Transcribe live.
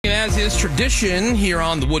as is tradition here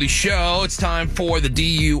on The Woody Show, it's time for the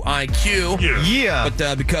DUIQ. Yeah.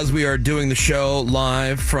 But because we are doing the show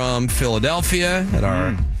live from Philadelphia at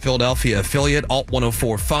our Philadelphia affiliate, Alt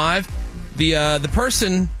 1045, the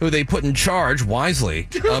person who they put in charge, wisely,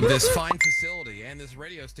 of this fine facility and this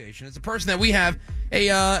radio station is a person that we have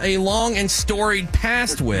a long and storied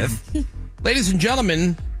past with. Ladies and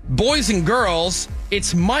gentlemen, boys and girls,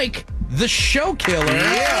 it's Mike, the show killer.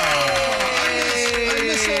 I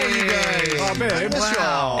miss all you guys. Oh, man, I miss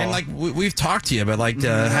y'all. And like we've talked to you, but like to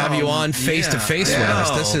have you on face to face with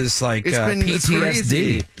us, this is like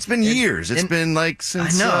PTSD. It's been years. It's been like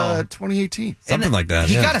since 2018, something like that.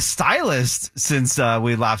 He got a stylist since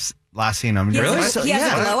we last seen him. Really? He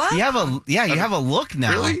has a glow up? You have a look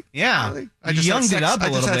now. Really? Yeah. Really? You younged it up a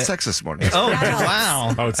little bit. I just had sex this morning. Oh,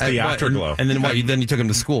 wow. Oh, it's the afterglow. And then what? Then you took him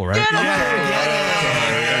to school, right? Or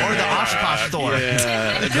the Oshkosh store.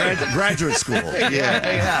 Yeah. Graduate school.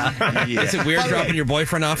 Yeah. Is it weird dropping your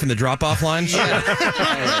boyfriend off in the drop-off line?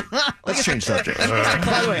 Let's change subjects.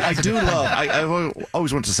 By the way, I do love. I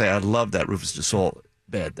always want to say I love that Rufus Du Sol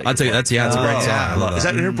bed. I'll tell you, it's a great song. I love Is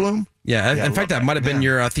that Inner Bloom? Yeah, in fact, that might have been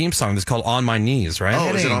your theme song. It's called "On My Knees," right?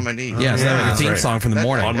 Oh, is it On My Knees? Yeah, so that was your theme song from the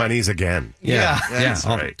morning. On my knees again. Yeah. That's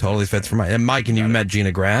right. Totally fits for Mike. And Mike, and you met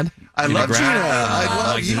Gina Grad? I love Gina. I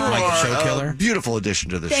love Mike, you. Mike, the show killer. Beautiful addition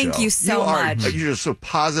to the show. Thank you so much. You're just so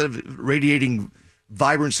positive, radiating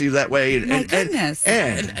vibrancy that way. My goodness.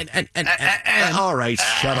 And all right,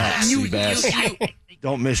 shut up, Seabass.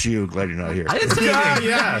 Don't miss you. Glad you're not here. I didn't say that.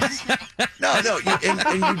 Yes. No,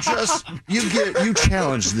 you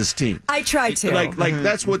challenge this team. I try to. Like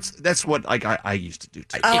that's what I used to do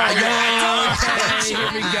too. Here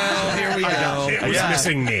we go. It was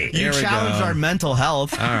missing me. You challenged our mental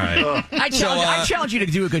health. All right. I challenge you to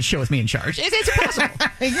do a good show with me in charge. It's impossible.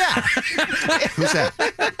 Yeah. Who's that?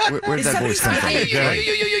 Where did that voice come from?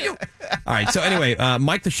 You. All right. So anyway,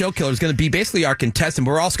 Mike the show killer is going to be basically our contestant.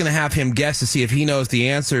 We're also going to have him guess to see if he knows the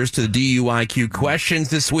answers to the DUIQ questions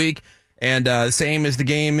this week. And same as the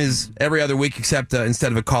game is every other week, except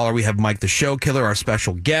instead of a caller, we have Mike the show killer, our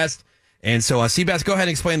special guest. And so, Seabass, go ahead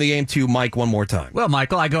and explain the game to Mike one more time. Well,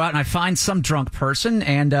 Michael, I go out and I find some drunk person,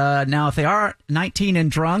 and now if they are 19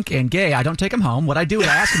 and drunk and gay, I don't take them home. What I do is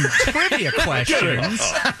I ask them trivia questions.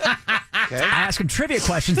 I ask them trivia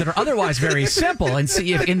questions that are otherwise very simple and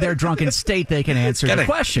see if in their drunken state they can answer the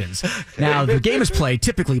questions. Now, the game is played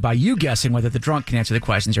typically by you guessing whether the drunk can answer the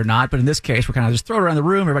questions or not, but in this case, we're kind of just throw it around the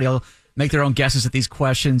room. Everybody will make their own guesses at these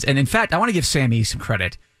questions. And in fact, I want to give Sammy some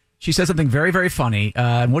credit. She said something very, very funny.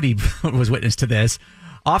 Woody was witness to this.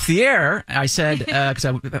 Off the air, I said, because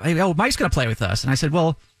Mike's going to play with us. And I said,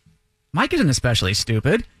 well, Mike isn't especially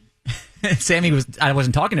stupid. I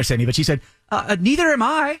wasn't talking to Sammy, but she said, neither am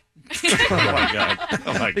I. Oh, my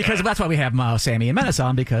God. Because that's why we have Sammy and Menace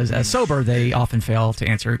on, because as sober, they often fail to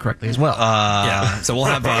answer correctly as well. So we'll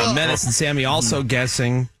have Menace and Sammy also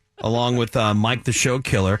guessing, along with Mike the show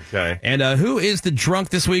killer. Okay. And who is the drunk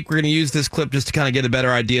this week? We're going to use this clip just to kind of get a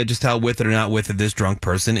better idea just how with it or not with it this drunk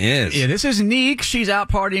person is. Yeah, this is Neek. She's out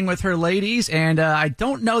partying with her ladies, and I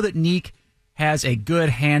don't know that Neek has a good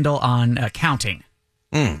handle on counting.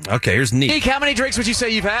 Okay, here's Neek. Neek, how many drinks would you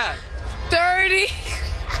say you've had? 30.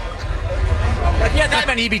 Yeah, that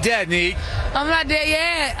meant he'd be dead, Neek. I'm not dead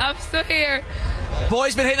yet. I'm still here.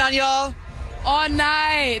 Boys been hitting on y'all? All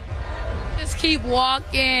night. Just keep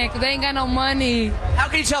walking, because they ain't got no money. How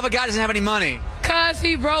can you tell if a guy doesn't have any money? Because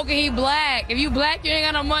he broke and he black. If you black, you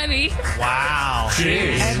ain't got no money. Wow.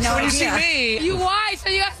 Jeez. I have no When you idea. see me... You white, so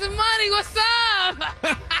you got some money. What's up?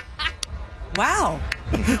 Wow.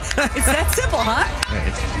 It's that simple, huh?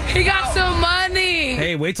 He got some money.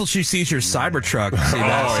 Hey, wait till she sees your Cybertruck. Boy,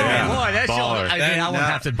 I won't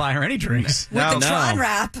have to buy her any drinks. With the Tron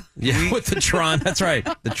wrap. Yeah, with the Tron. That's right.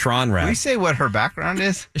 The Tron wrap. Can we say what her background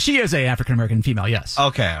is? She is a African-American female, yes.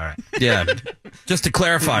 Okay, all right. Yeah. Just to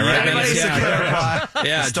clarify, right?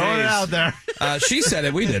 Yeah, Just throwing it out there. She said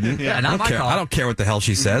it. We didn't. Yeah, not my call. I don't care what the hell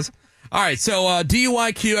she says. All right, so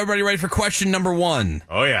DUIQ, everybody ready for question number 1?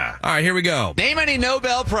 Oh, yeah. All right, here we go. Name any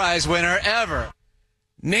Nobel Prize winner ever.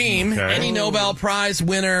 Name any Nobel Prize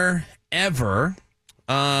winner ever.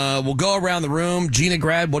 We'll go around the room. Gina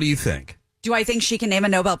Grad, what do you think? Do I think she can name a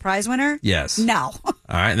Nobel Prize winner? Yes. No. All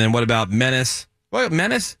right, and then what about Menace? Well,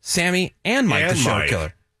 Menace, Sammy, and Mike the show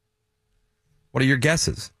killer. What are your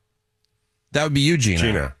guesses? That would be you,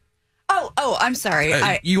 Gina. Oh, I'm sorry.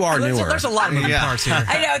 You are newer. There's a lot of moving parts here.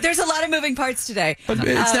 I know. There's a lot of moving parts today. But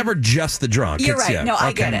it's never just the drunk. You're It's- right. yeah. No, I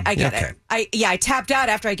Okay. get it. I get Okay. it. I tapped out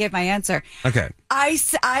after I gave my answer. Okay.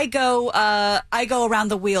 I go around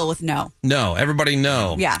the wheel with no. No, everybody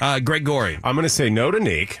no. Yeah. Greg Gorey. I'm going to say no to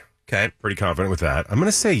Neek, Okay. Pretty confident with that. I'm going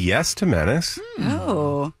to say yes to Menace.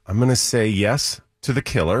 Oh. I'm going to say yes to the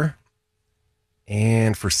killer.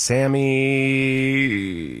 And for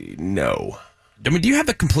Sammy, no. I mean, do you have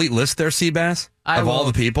the complete list there, Seabass, of all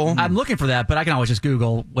the people? I'm looking for that, but I can always just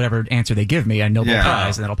Google whatever answer they give me and Nobel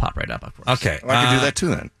Prize, and it'll pop right up, of course. Okay. Well, I can do that too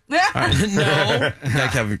then. All right.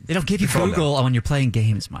 No. They don't give you Google when you're playing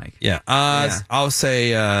games, Mike. Yeah. I'll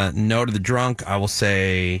say no to the drunk. I will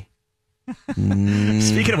say...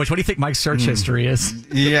 Speaking of which, what do you think Mike's search history is?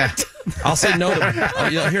 Yeah. I'll say no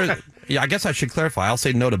to... I guess I should clarify. I'll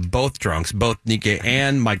say no to both drunks, both Nikkei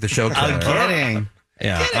and Mike the Show Killer. I'm kidding.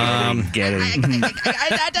 Yeah. Getting.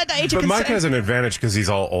 But Mike has an advantage because he's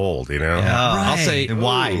all old, you know? I'll say...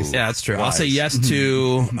 Wise. Yeah, that's true. I'll Wise. say yes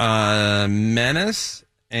to Menace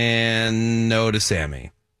and no to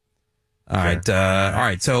Sammy. All right. All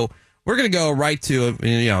right. So we're going to go right to,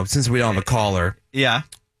 since we don't have a caller, Yeah.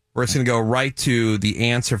 we're just going to go right to the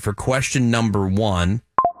answer for question number 1.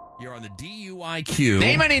 You're on the DUIQ.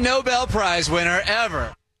 Name any Nobel Prize winner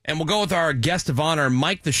ever. And we'll go with our guest of honor,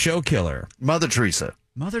 Mike the Show Killer. Mother Teresa.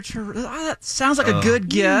 Mother Teresa. That sounds like a good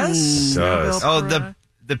guess. It does. Oh,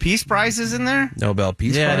 the Peace Prize is in there? Nobel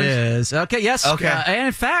Peace Yeah, Prize. it is. Okay, yes. Okay. And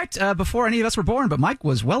in fact, before any of us were born, but Mike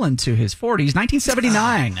was well into his 40s,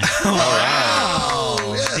 1979.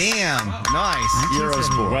 Damn. Nice. Euro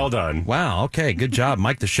sport. Well done. Wow. Okay. Good job,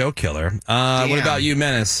 Mike the Show Killer. What about you,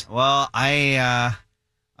 Menace? Well,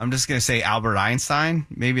 I'm just going to say Albert Einstein,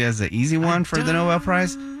 maybe as an easy one for the Nobel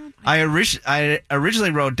Prize. I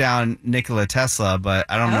originally wrote down Nikola Tesla, but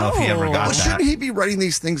I don't know if he ever got Well, that. shouldn't he be writing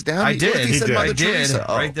these things down? I What if did. He said did. Mother I did. Teresa?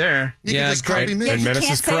 Oh. Right there. You Yeah, can just great. copy me. Yeah, And you Menace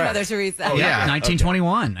can't is say correct. Mother Teresa. Oh, yeah.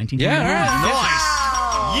 1921. 1921. Yeah.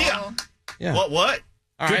 All right. Nice. Yeah. Yeah. What?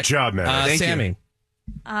 All Good right. job, man. Thank you. Sammy.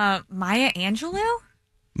 Maya Angelou?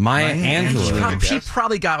 Maya Angelou. She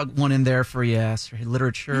probably got one in there for yes, for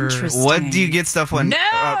literature. Interesting. What do you get stuff when?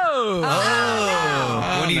 No.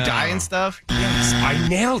 When you die and stuff? I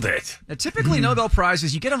nailed it. Now, typically, Nobel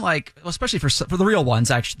Prizes, you get them especially for the real ones,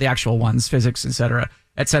 actually, the actual ones, physics, et cetera.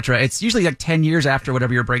 It's usually like 10 years after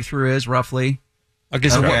whatever your breakthrough is, roughly. Okay,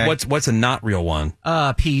 so Okay. what's a not real one?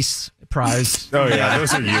 Peace Prize. Oh, yeah,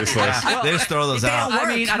 those are useless. They just throw those out.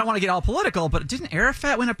 I mean, I don't want to get all political, but didn't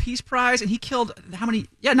Arafat win a Peace Prize and he killed how many?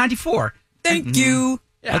 Yeah, 94. Thank you.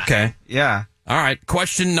 Okay. Yeah. All right.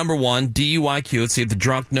 Question number 1, DUIQ. Let's see if the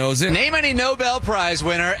drunk knows it. Name any Nobel Prize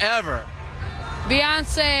winner ever.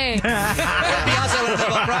 Beyonce Beyonce won a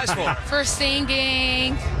Nobel Prize for. for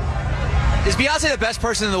singing. Is Beyonce the best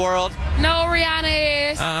person in the world? No,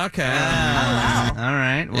 Rihanna is. Okay. All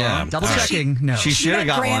right. Well, Yeah. Double checking. No. she should have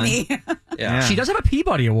got one. Grammy. Yeah. She does have a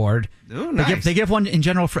Peabody Award. Ooh, nice. They give one in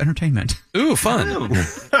general for entertainment. Ooh, fun. All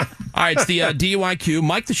right, it's the DUIQ.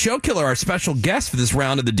 Mike the Show Killer, our special guest for this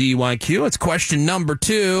round of the DUIQ. It's question number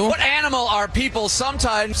 2. What animal are people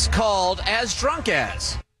sometimes called as drunk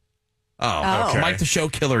as? Oh, Okay. Mike the Show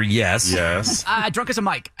Killer, yes. Yes. Drunk as a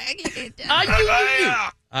Mike.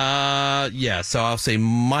 Yeah, so I'll say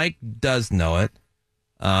Mike does know it.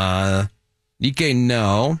 Nikkei,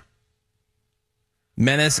 no.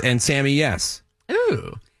 Menace and Sammy, yes.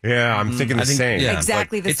 Ooh. Yeah, I'm thinking the same. yeah.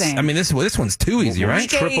 Exactly the same. I mean, this one's too easy, right?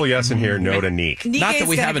 Triple yes in here, no to Neek. Not that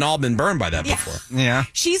we Nikkei's haven't all been burned by that before. Yeah.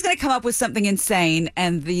 She's going to come up with something insane,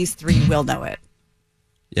 and these 3 will know it.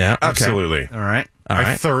 Yeah, okay. Absolutely. All right. All I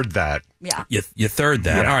right. third that. Yeah. You third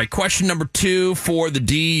that. Yeah. All right, question number 2 for the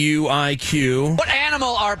DUIQ. What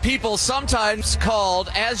animal are people sometimes called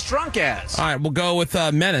as drunk as? All right, we'll go with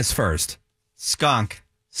Menace first. Skunk.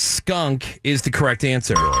 Skunk is the correct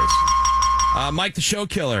answer. Mike the Show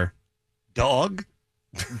Killer. Dog.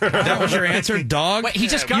 That was your answer, dog? Wait, he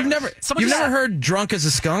just got. You've never heard drunk as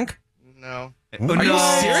a skunk? No. Are you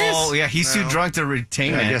serious? Oh, yeah, he's too drunk to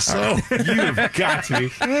retain I it. guess so. You've got to be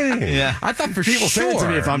kidding. Yeah. I thought for People sure. say it to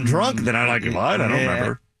me if I'm drunk, then I like it. I don't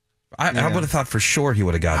remember. I would have thought for sure he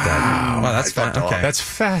would have got that. Wow, that's I thought fun. dog. Okay. That's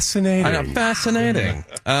fascinating. I know, fascinating.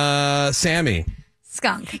 Sammy.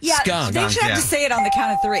 Skunk. Yeah, Skunk. they should have to say it on the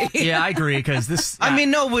count of 3. Yeah, I agree because this. I mean,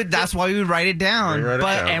 no, that's why we write it down. We write it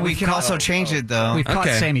but down. and we can also change it though. we've caught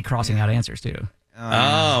Okay. Sammy crossing out answers too.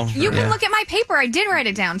 Oh. You can look at my paper. I did write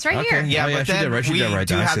it down. It's right here. Yeah, Oh, yeah, but she then did, right? She we did write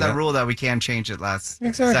do down. I have see that that. rule that we can change it last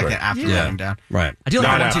Exactly. second after Yeah. writing down. Right. I do like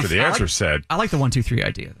Not the 1, after 2, the answer said. I like the 1, 2, 3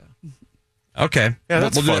 idea though. Okay. Yeah,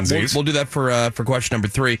 that's we'll do that, funsies. we'll do that for question number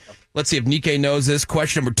 3. Let's see if Nikkei knows this.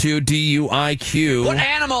 Question number 2, DUIQ. What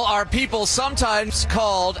animal are people sometimes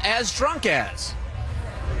called as drunk as?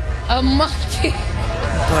 A monkey.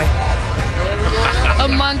 Boy. A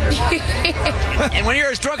monkey. And when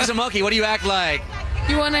you're as drunk as a monkey, what do you act like?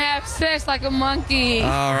 You want to have sex like a monkey.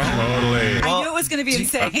 All right. Totally. I knew it was going to be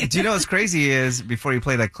insane. Do you know what's crazy is before you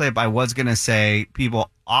play that clip, I was gonna say people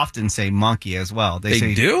often say monkey as well.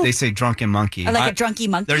 They do? They say drunken monkey. I like a drunky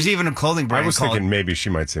monkey. There's even a clothing brand I was called thinking maybe she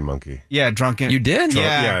might say monkey. drunken. You did?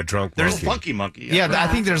 Yeah, drunk There's monkey. Funky monkey. Yeah, I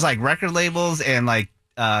think there's like record labels and like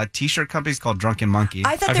t-shirt companies called Drunken Monkey.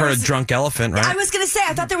 I thought I've there heard was, of drunk elephant, right? I was going to say,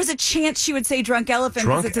 I thought there was a chance she would say drunk elephant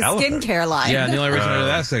Drunk because it's a elephant? skincare line. Yeah, and the only reason I know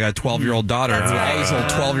that is I got a 12-year-old daughter. That's right. All these little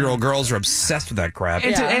 12-year-old girls are obsessed with that crap.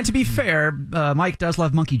 And to be fair, Mike does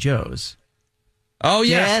love Monkey Joe's. Oh,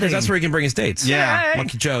 yeah, Getting. because that's where he can bring his dates. Yeah.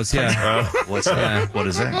 Monkey Joe's, yeah. What's that? What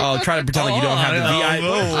is that? Oh, try to pretend like you don't have the VIP.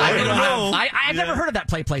 I don't know. I've never heard of that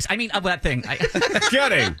place. I mean, of that thing.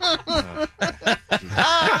 Kidding.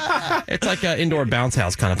 It's like an indoor bounce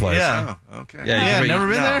house kind of place. Yeah. Oh, okay. Yeah, Yeah, you can, never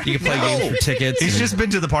been there? You can play games for tickets. He's and- just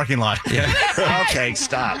been to the parking lot. yeah. Okay,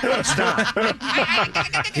 stop.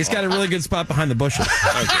 He's got a really good spot behind the bushes.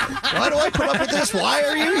 Why do I put up with this? Why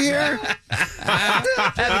are you here?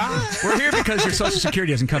 We're here because your Social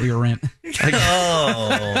Security doesn't cover your rent. Shit.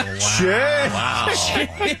 Wow,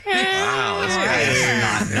 this guy is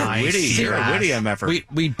not nice. Witty. You're a witty MFer.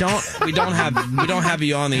 We don't have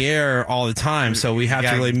you on the air all the time, so we have to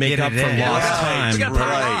gotta really make get up it for in. lost Right. time. You gotta put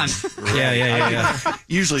it on. Yeah.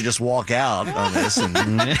 Usually just walk out on this and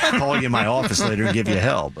call you in my office later and give you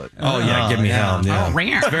hell. But Oh yeah, give me hell. Yeah. Oh,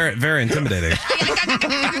 rare. It's very, very intimidating.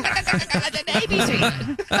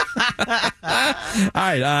 All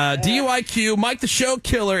right, DUIQ. Mike the Show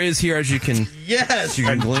Killer is here, as you can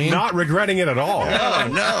And glean. not regretting it at all. oh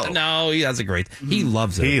no, No, he has a great. He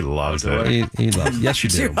loves it. He loves it. He loves. Yes, you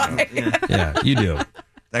do. Yeah, you do.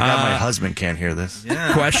 that guy, my husband can't hear this.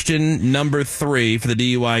 Question number 3 for the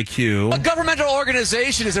DUIQ. A governmental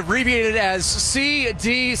organization is abbreviated as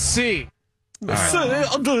CDC. This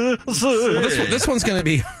one's going to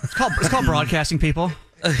be. It's called broadcasting, people.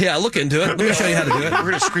 Yeah, look into it. Let me show you how to do it.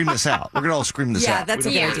 We're gonna scream this out. We're gonna all scream this Yeah, out. that's a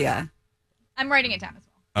We good don't- idea. I'm writing it down as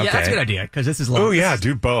well. Yeah, that's a good idea because this is long. Oh, yeah,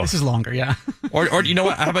 do both. This is longer, yeah. Or you know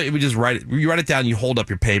what? How about we just write it? You write it down. You hold up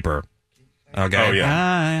your paper. Okay. Oh,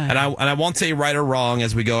 yeah. And I won't say right or wrong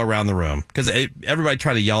as we go around the room because everybody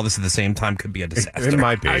trying to yell this at the same time could be a disaster. It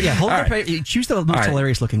might be. Yeah, hold All your right. paper. Choose the most right.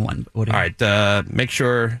 hilarious looking one, Woody. All right. Make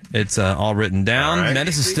sure it's all written down. All right.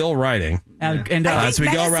 Menace is still writing. And I as we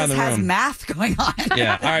think go Menace around the has room. math going on.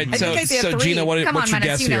 Yeah. All right. I think I see a So 3. Gina, Come on, what's your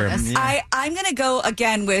Menace, guess you know here? this. I'm going to go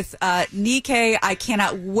again with Nikkei. I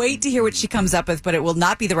cannot wait to hear what she comes up with, but it will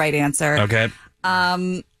not be the right answer. Okay.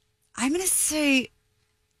 I'm going to say,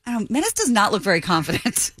 I don't know, Menace does not look very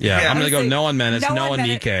confident. Yeah. I'm going to go say no on Menace, no on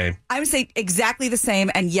Menace. Nikkei. I would say exactly the same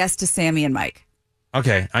and yes to Sammy and Mike.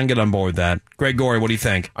 Okay. I can get on board with that. Greg Gorey, what do you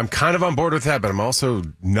think? I'm kind of on board with that, but I'm also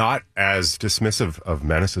not as dismissive of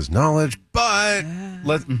Menace's knowledge. But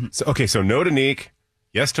so no to Neek,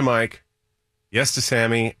 yes to Mike, yes to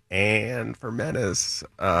Sammy, and for Menace,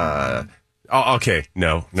 okay,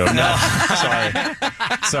 no.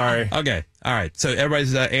 Sorry. Okay. All right. So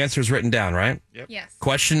everybody's answer is written down, right? Yes.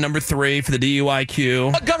 Question number 3 for the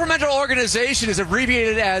DUIQ. A governmental organization is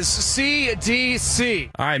abbreviated as CDC.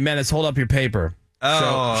 All right, Menace, hold up your paper.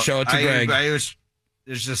 Show it to Greg.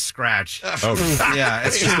 There's just scratch. Oh, Yeah,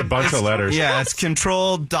 it's just a bunch of letters. Yeah, it's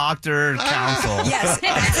Controlled Doctor Council. Yes,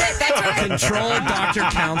 that's it. That's right. Control Doctor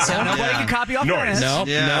Council. nobody can copy off Noise. Menace. No,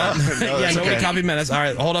 Yeah. no. Yeah, nobody copy Menace. All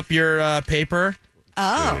right, hold up your paper.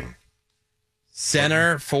 Oh.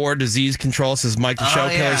 Center for Disease Control says Mike the Show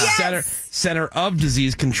Killer. yeah. Center of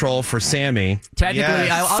Disease Control for Sammy. Technically,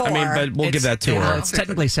 Yes. I'll, I mean, but we'll give that to her. It's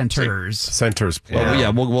technically centers. Centers. Well, yeah,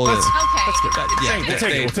 we'll Okay. We'll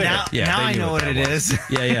take it. Now, Yeah, now they I knew know what what that it was. is.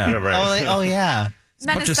 Yeah. Right. Oh, yeah.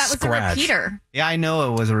 bunch Menace, of that was scratch. a repeater. Yeah, I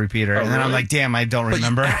know it was a repeater. And then I'm like, damn, I don't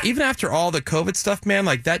remember. Even after all the COVID stuff, man,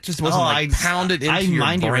 like that just wasn't pounded into I your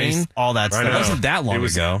mind brain. erased all that Right stuff. It wasn't that long It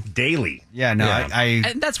was ago. daily. Yeah, no, Yeah. I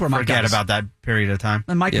And that's where Mike forget was. about that period of time.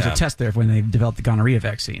 And Mike was Yeah. a test there when they developed the gonorrhea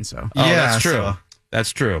vaccine. So Oh, Yeah, that's true. so-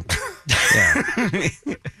 That's true. Yeah.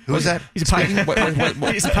 Who was that? he's a pioneer.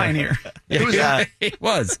 He's a pioneer. Who was that? He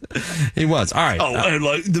was. He was. All right. Oh, and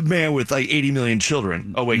like the man with like 80 million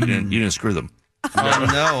children. Oh wait, you didn't screw them. Oh,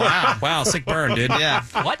 no, wow. Wow, sick burn, dude. Yeah.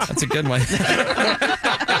 What? That's a good one.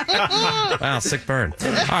 Wow, sick burn. All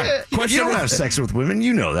right. You Question don't number have sex with women.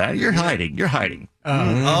 You know that. You're hiding. You're hiding.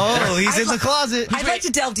 Oh, he's in the closet. I'd like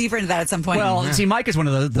to delve deeper into that at some point. Well, see, Mike is one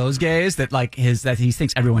of those gays that he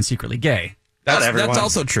thinks everyone's secretly gay. Not everyone. That's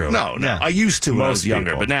also true. No. Yeah. I used to when I was Most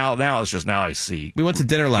younger, people. but now it's just now I see. We went to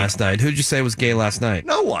dinner last night. Who'd you say was gay last night?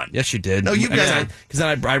 No one. Yes, you did. No, you guys. Because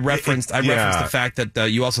then I referenced the fact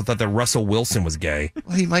that you also thought that Russell Wilson was gay.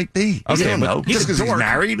 Well, he might be. Okay, You don't but know. he's Just a because he's dork.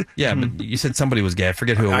 married. Yeah, but you said somebody was gay. I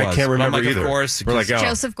forget who it was. I can't But I'm remember like, either. Of course. We're like, oh,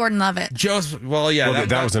 Joseph Gordon-Levitt. Joseph. Well, yeah. well,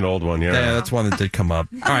 that was an old one. Yeah, Yeah. that's one that did come up.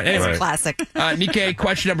 All right. Anyway, Classic. Nikkei,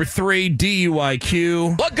 question number 3,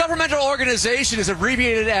 DUIQ. What governmental organization is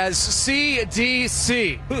abbreviated as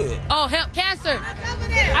CDC? Oh, help, cancer.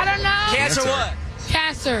 I don't know. Cancer what?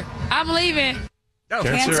 Cancer. I'm leaving.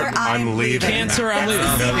 Cancer, I'm leaving. Cancer, I'm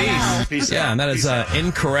leaving. Peace Yeah, out. and that is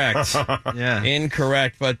incorrect. Yeah.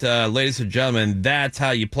 Incorrect. But, ladies and gentlemen, that's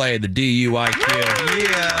how you play the DUIQ.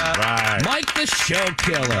 Yeah. Right. Mike the Show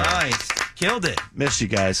Killer. Nice. Killed it. Miss you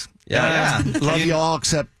guys. Yeah. Love you all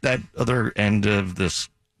except that other end of this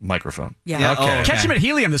microphone. Yeah. Okay. Catch him at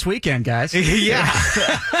Helium this weekend, guys. Yeah.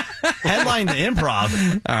 Headline the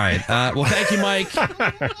improv. All right. Well, thank you, Mike.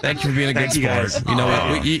 Thank you for being a good Thank you, sport.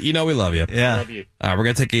 guys. You know, we love you. Yeah. We're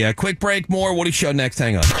going to take a quick break. More Woody Show next.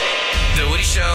 Hang on. The Woody Show.